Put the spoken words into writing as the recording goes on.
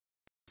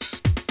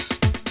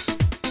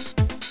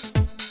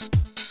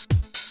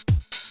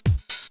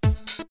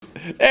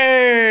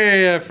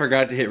Hey, I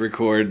forgot to hit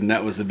record, and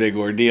that was a big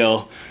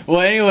ordeal.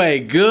 Well, anyway,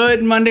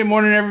 good Monday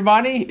morning,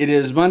 everybody. It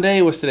is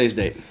Monday. What's today's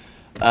date?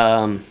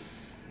 I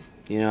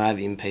haven't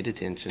even paid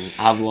attention.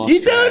 I've lost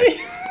You track.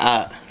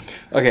 don't.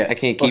 Okay, I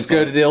can't keep Let's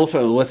go up. to the old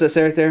phone. What's that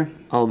say right there?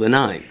 Oh, the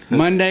 9th.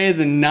 Monday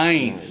the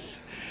 9th.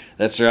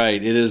 That's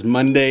right. It is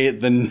Monday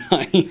the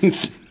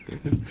 9th.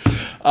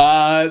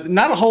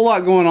 Not a whole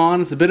lot going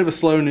on. It's a bit of a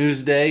slow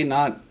news day.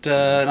 Not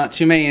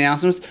too many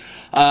announcements.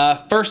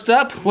 First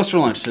up, what's for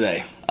lunch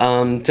today?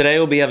 Today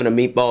we'll be having a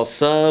meatball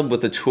sub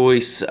with a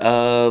choice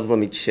of, let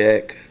me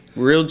check,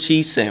 grilled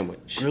cheese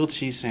sandwich. Grilled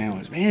cheese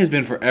sandwich. Man, it's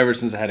been forever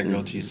since I had a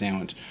grilled cheese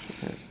sandwich.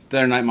 Yes. The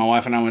other night, my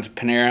wife and I went to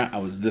Panera. I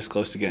was this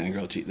close to getting a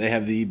grilled cheese. They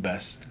have the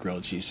best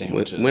grilled cheese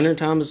sandwiches.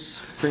 Wintertime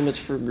is pretty much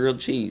for grilled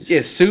cheese.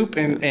 Yeah, soup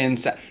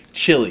and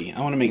chili.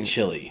 I want to make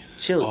chili.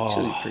 Chili's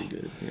pretty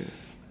good. Yeah.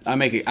 I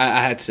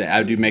had to say,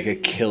 I do make a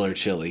killer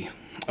chili.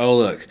 Oh,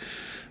 look.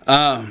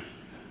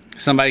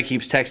 Somebody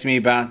keeps texting me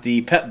about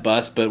the pep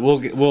bus, but we'll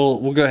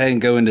go ahead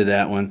and go into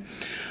that one.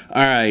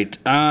 All right.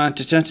 Let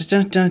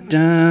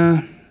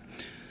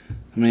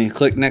me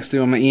click next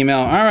through on my email.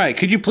 All right.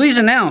 Could you please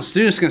announce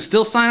students can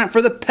still sign up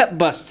for the pep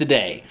bus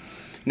today?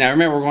 Now,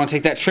 remember, we're going to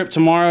take that trip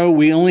tomorrow.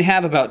 We only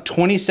have about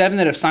 27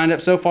 that have signed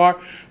up so far.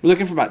 We're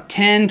looking for about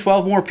 10,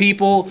 12 more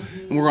people,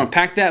 and we're going to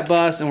pack that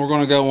bus, and we're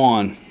going to go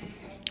on.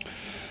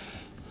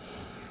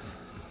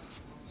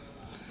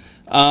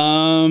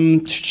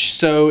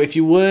 So if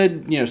you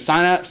would,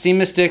 sign up, see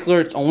Miss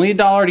Stickler. It's only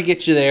 $1 to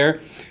get you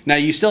there. Now,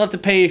 you still have to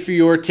pay for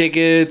your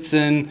tickets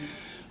and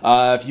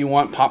if you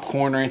want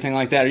popcorn or anything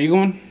like that. Are you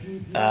going?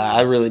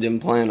 I really didn't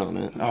plan on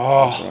it.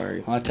 Oh, I'm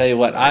sorry. I'll tell you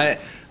what. I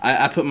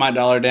put my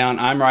 $1 down.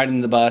 I'm riding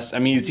the bus. I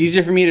mean, it's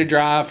easier for me to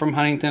drive from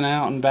Huntington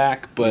out and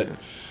back, but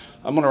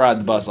I'm going to ride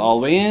the bus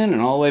all the way in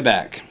and all the way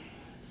back.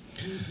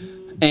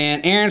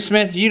 And Aaron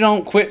Smith, you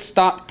don't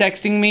stop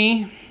texting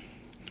me.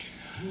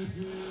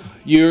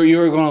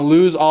 You're going to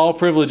lose all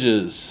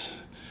privileges.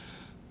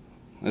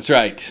 That's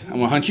right. I'm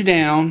going to hunt you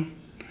down.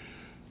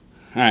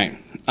 All right.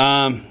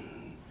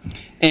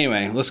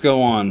 Anyway, let's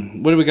go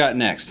on. What do we got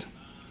next?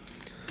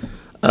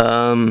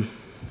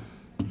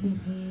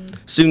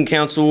 Student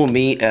council will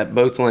meet at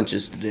both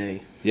lunches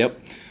today. Yep.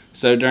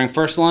 So during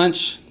first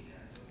lunch,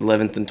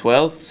 11th and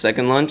 12th.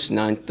 Second lunch,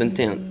 9th and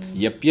 10th.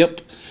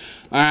 Yep.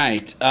 All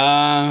right.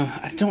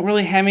 I don't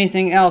really have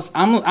anything else.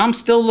 I'm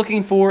still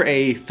looking for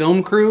a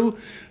film crew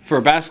for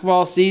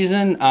basketball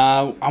season.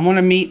 I want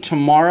to meet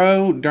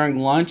tomorrow during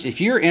lunch. If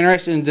you're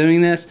interested in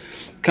doing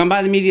this, come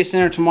by the media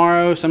center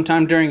tomorrow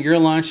sometime during your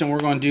lunch, and we're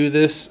going to do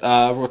this.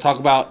 We'll talk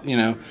about,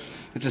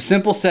 it's a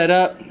simple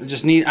setup. I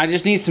just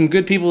need some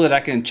good people that I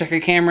can check a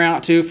camera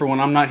out to for when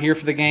I'm not here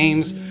for the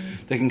games.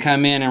 They can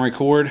come in and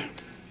record.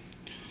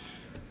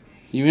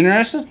 You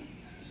interested?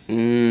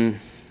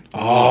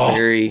 Oh,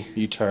 very.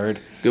 You turd.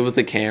 Good with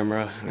the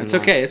camera. It's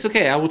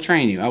okay. I will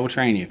train you.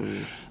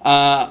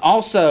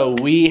 Also,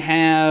 we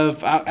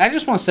have. I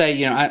just want to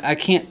say, I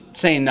can't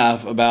say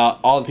enough about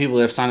all the people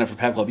that have signed up for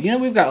Pep Club.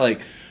 We've got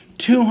like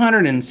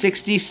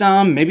 260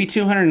 some, maybe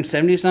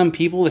 270 some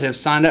people that have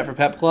signed up for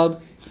Pep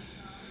Club.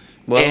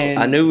 Well,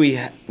 I knew we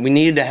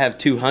needed to have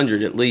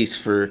 200 at least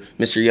for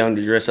Mr. Young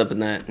to dress up in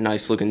that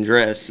nice looking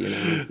dress.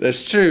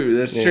 That's true.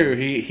 That's true.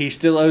 He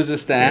still owes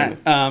us that.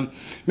 Yeah.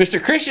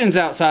 Mr. Christian's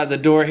outside the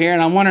door here,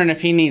 and I'm wondering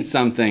if he needs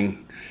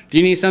something. Do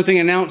you need something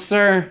announced,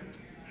 sir?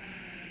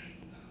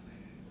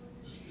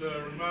 Just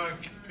remind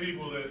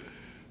people that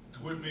to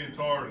quit being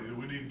tardy, that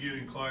we need to get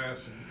in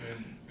class and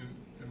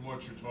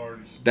watch your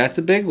tardies. That's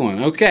a big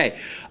one. Okay.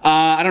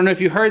 I don't know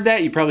if you heard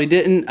that. You probably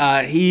didn't.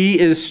 He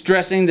is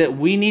stressing that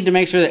we need to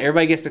make sure that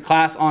everybody gets to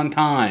class on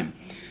time.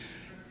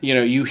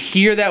 You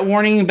hear that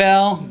warning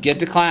bell, get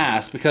to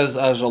class, because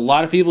there's a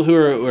lot of people who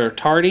are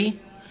tardy,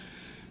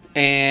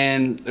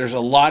 and there's a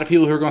lot of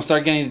people who are going to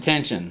start getting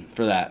detention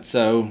for that.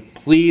 So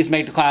please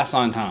make the class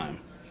on time.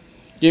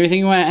 Do you have anything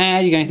you want to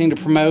add? You got anything to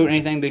promote?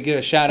 Anything to give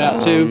a shout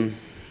out to?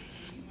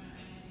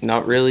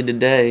 Not really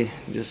today.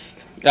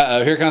 Just.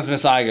 Here comes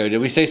Miss Igo. Did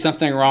we say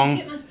something wrong?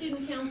 Get my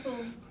student council.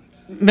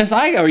 Miss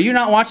Igo, are you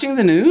not watching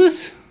the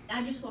news?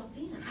 I just walked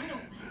in. I don't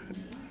have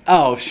news.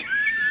 Oh,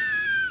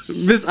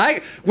 Miss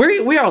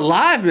Igo, we are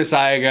live, Miss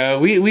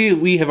Igo.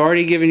 We have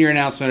already given your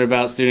announcement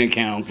about student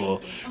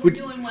council. We're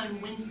doing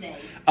one Wednesday.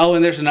 Oh,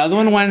 and there's another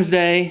one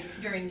Wednesday.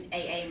 During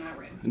AA in my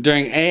room.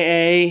 During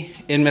AA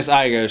in Miss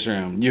Igo's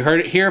room. You heard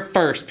it here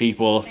first,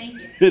 people. Thank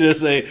you. It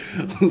is a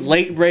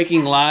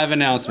late-breaking live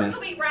announcement. We're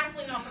going to be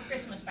raffling off a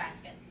Christmas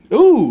basket.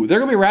 Ooh, they're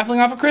going to be raffling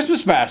off a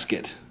Christmas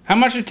basket. How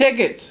much are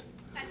tickets?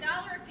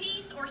 $1 a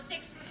piece or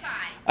 6 for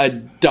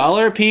 $5.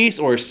 $1 a piece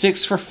or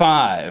 6 for $5.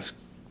 I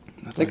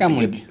think I'm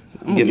going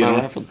to get my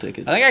raffle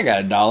tickets. I think I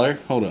got $1.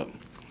 Hold up.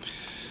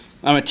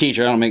 I'm a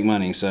teacher. I don't make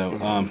money, so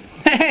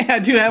hey, I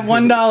do have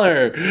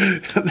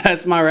 $1.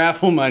 That's my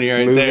raffle money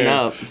right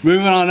there.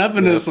 Moving on up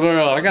in this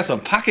world. I got some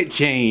pocket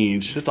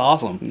change. It's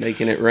awesome.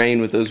 Making it rain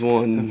with those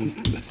ones.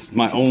 That's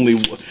my only.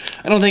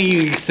 I don't think you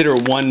can consider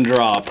one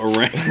drop a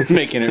rain.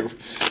 Making it.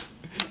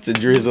 It's a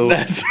drizzle.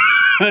 That's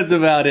That's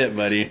about it,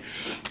 buddy.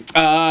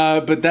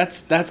 But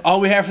that's all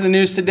we have for the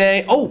news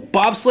today. Oh,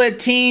 bobsled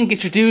team,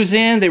 get your dues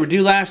in. They were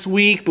due last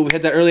week, but we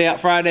had that early out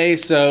Friday.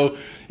 So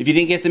if you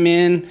didn't get them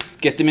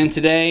in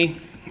today.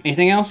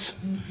 Anything else?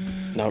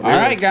 Not really. All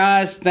right,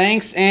 guys.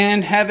 Thanks,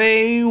 and have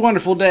a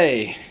wonderful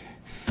day.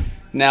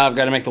 Now I've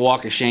got to make the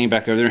walk of shame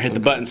back over there and hit the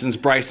button since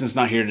Bryson's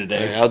not here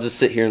today. Right, I'll just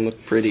sit here and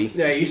look pretty.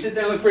 Yeah, you sit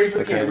there and look pretty for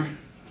the Okay. camera.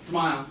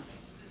 Smile.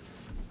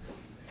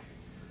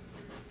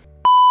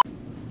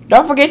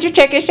 Don't forget to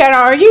check us out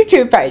on our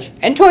YouTube page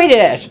and tweet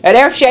at us at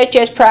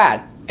LCHS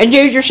Pride. And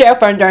use your cell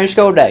phone during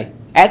school day.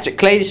 That's at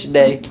Cletus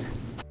today.